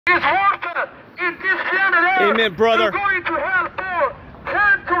is worth it in this generation. Amen, brother. You're going to hell for.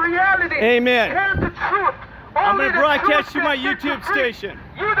 Turn to reality. Amen. Turn to truth. I'm going to broadcast you you my YouTube station.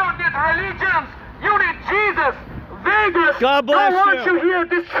 You don't need religions. You need Jesus. Vegas. God bless I want you. you to hear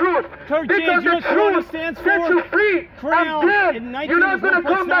this truth. Kirk because James, you know the what Corona truth stands for? sets you free. Crown And in then you're not going to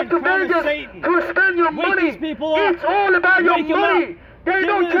come back to 19% Vegas Satan. to spend your Wake money. these people up. It's all about your Wake 'em money. up. They Get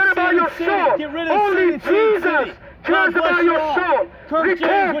don't rid of care about sin your and city. soul. Get rid of Only sin and Jesus city. cares God bless about you your all. soul. Kirk James,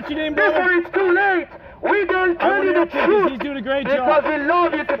 Repent what's your name, brother? before it's too late. We don't tell you the truth. He's doing a great because job. we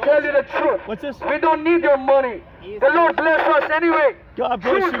love you to tell you the truth. What's this? We don't need your money. The Lord bless us anyway. God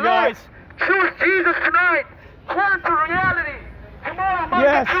bless Choose you guys. life. Choose Jesus tonight. Turn to reality. Tomorrow might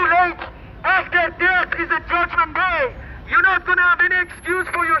Yes. be too late. After death is a judgment day. You're not going to have any excuse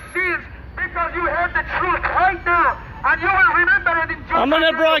for your sins because you heard the truth right now. And you will remember it in judgment I'm going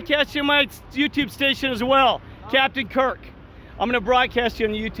to day. broadcast you my YouTube station as well. Captain Kirk. I'm going to broadcast you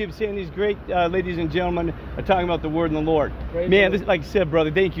on YouTube saying these great ladies and gentlemen are talking about the word and the Lord. Man, this, like I said,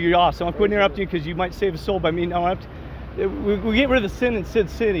 brother, thank you. You're awesome. I'm quitting interrupting you because you might save a soul by me. No, we get rid of the sin in Sin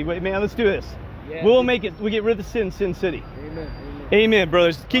City. Wait, man, let's do this. Yeah. We'll make it. We get rid of the sin in Sin City. Amen. Amen,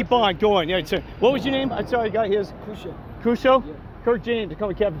 brothers. Keep on going. Yeah, sir. What was your name? I'm sorry, I got his. Kusha. Kusho? Yeah. Kirk James. Call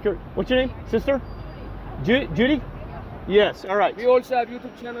me Captain Kirk. What's your name? Sister? Judy? Yes, all right. We also have a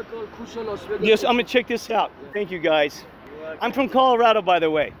YouTube channel called Kusha Las Vegas. Yes, I'm going to check this out. Yeah. Thank you, guys. I'm from Colorado, by the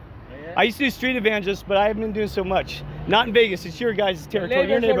way. Yeah. I used to do street evangelists, but I haven't been doing so much. Not in Vegas. It's your guys' territory,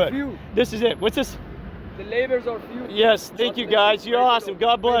 your neighborhood. This is it. What's this? The labors are few. Yes, thank you, guys. You're awesome.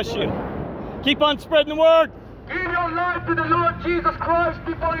 God bless you. Keep on spreading the word. Give your life to the Lord Jesus Christ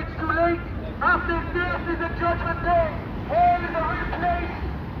before it's too late. After death is a judgment day. Hell is a real place.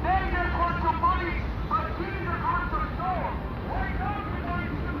 Vegas wants your money, but Jesus wants your soul. Wake up before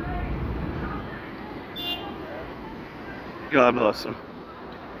it's too late. God bless them.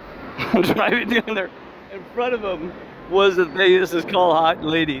 I'm driving down there. In front of them was a thing. This is called Hot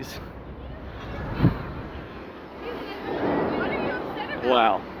Ladies.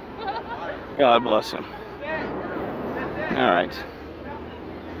 Wow. God bless him. All right.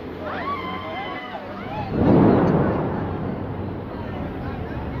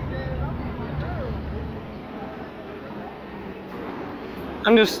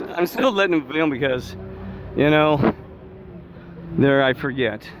 I'm still letting him film because, you know, there I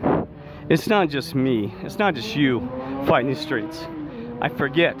forget. It's not just me. It's not just you fighting the streets. I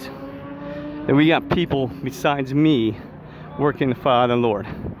forget that we got people besides me working the Father and Lord.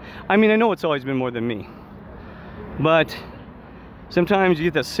 I mean, I know it's always been more than me, but sometimes you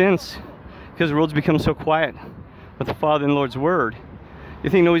get that sense because the roads become so quiet with the Father and Lord's word. You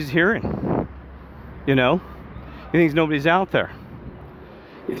think nobody's hearing, you know? You think nobody's out there.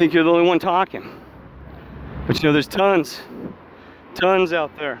 You think you're the only one talking, but you know there's tons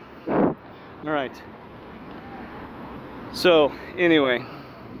out there. All right. So anyway,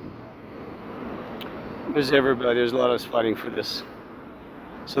 there's everybody. There's a lot of us fighting for this.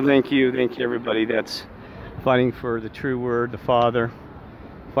 So thank you everybody that's fighting for the true word, the Father,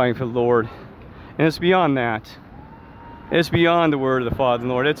 fighting for the Lord. And it's beyond that. It's beyond the word of the Father and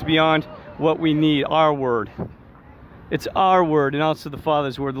Lord. It's beyond what we need, our word. It's our word, and also the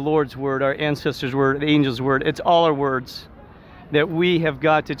Father's word, the Lord's word, our ancestors' word, the angel's word. It's all our words that we have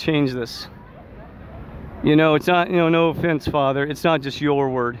got to change this. You know, it's not, you know, no offense, Father, it's not just your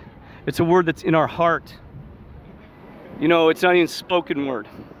word. It's a word that's in our heart. You know, it's not even spoken word.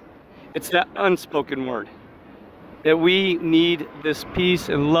 It's that unspoken word. That we need this peace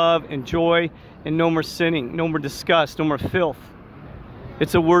and love and joy and no more sinning, no more disgust, no more filth.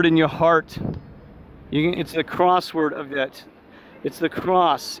 It's a word in your heart. It's the crossword of that. It's the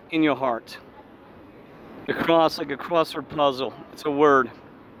cross in your heart. The cross, like a crossword puzzle. It's a word.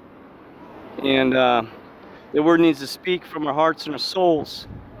 And the word needs to speak from our hearts and our souls.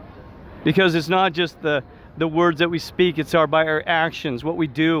 Because it's not just the words that we speak, it's by our actions. What we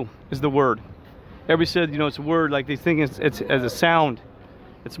do is the word. Everybody said, you know, it's a word, like they think it's as a sound.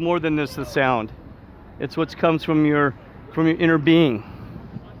 It's more than just the sound. It's what comes from your inner being.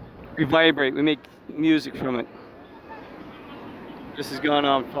 We vibrate, we make music from it. This has gone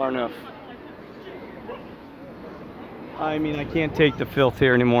on far enough. I mean, I can't take the filth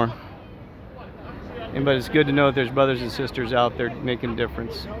here anymore. But it's good to know that there's brothers and sisters out there making a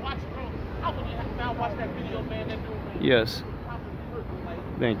difference. Yes.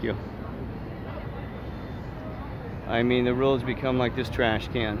 Thank you. I mean, the roads become like this trash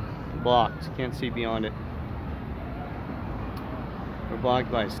can. Blocked. Can't see beyond it. We're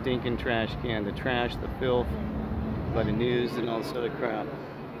blocked by a stinking trash can. The trash, the filth, by the news and all this other crap.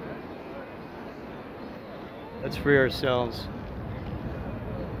 Let's free ourselves.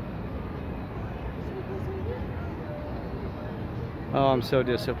 Oh, I'm so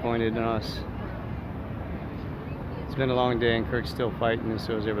disappointed in us. It's been a long day and Kirk's still fighting, and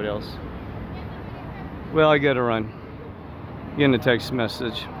so is everybody else. Well, I gotta run. Getting a text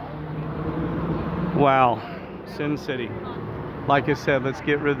message. Wow. Sin City. Like I said, let's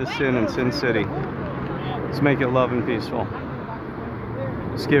get rid of the sin in Sin City. Let's make it love and peaceful.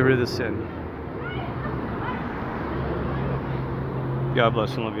 Let's get rid of the sin. God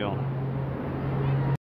bless and love you all.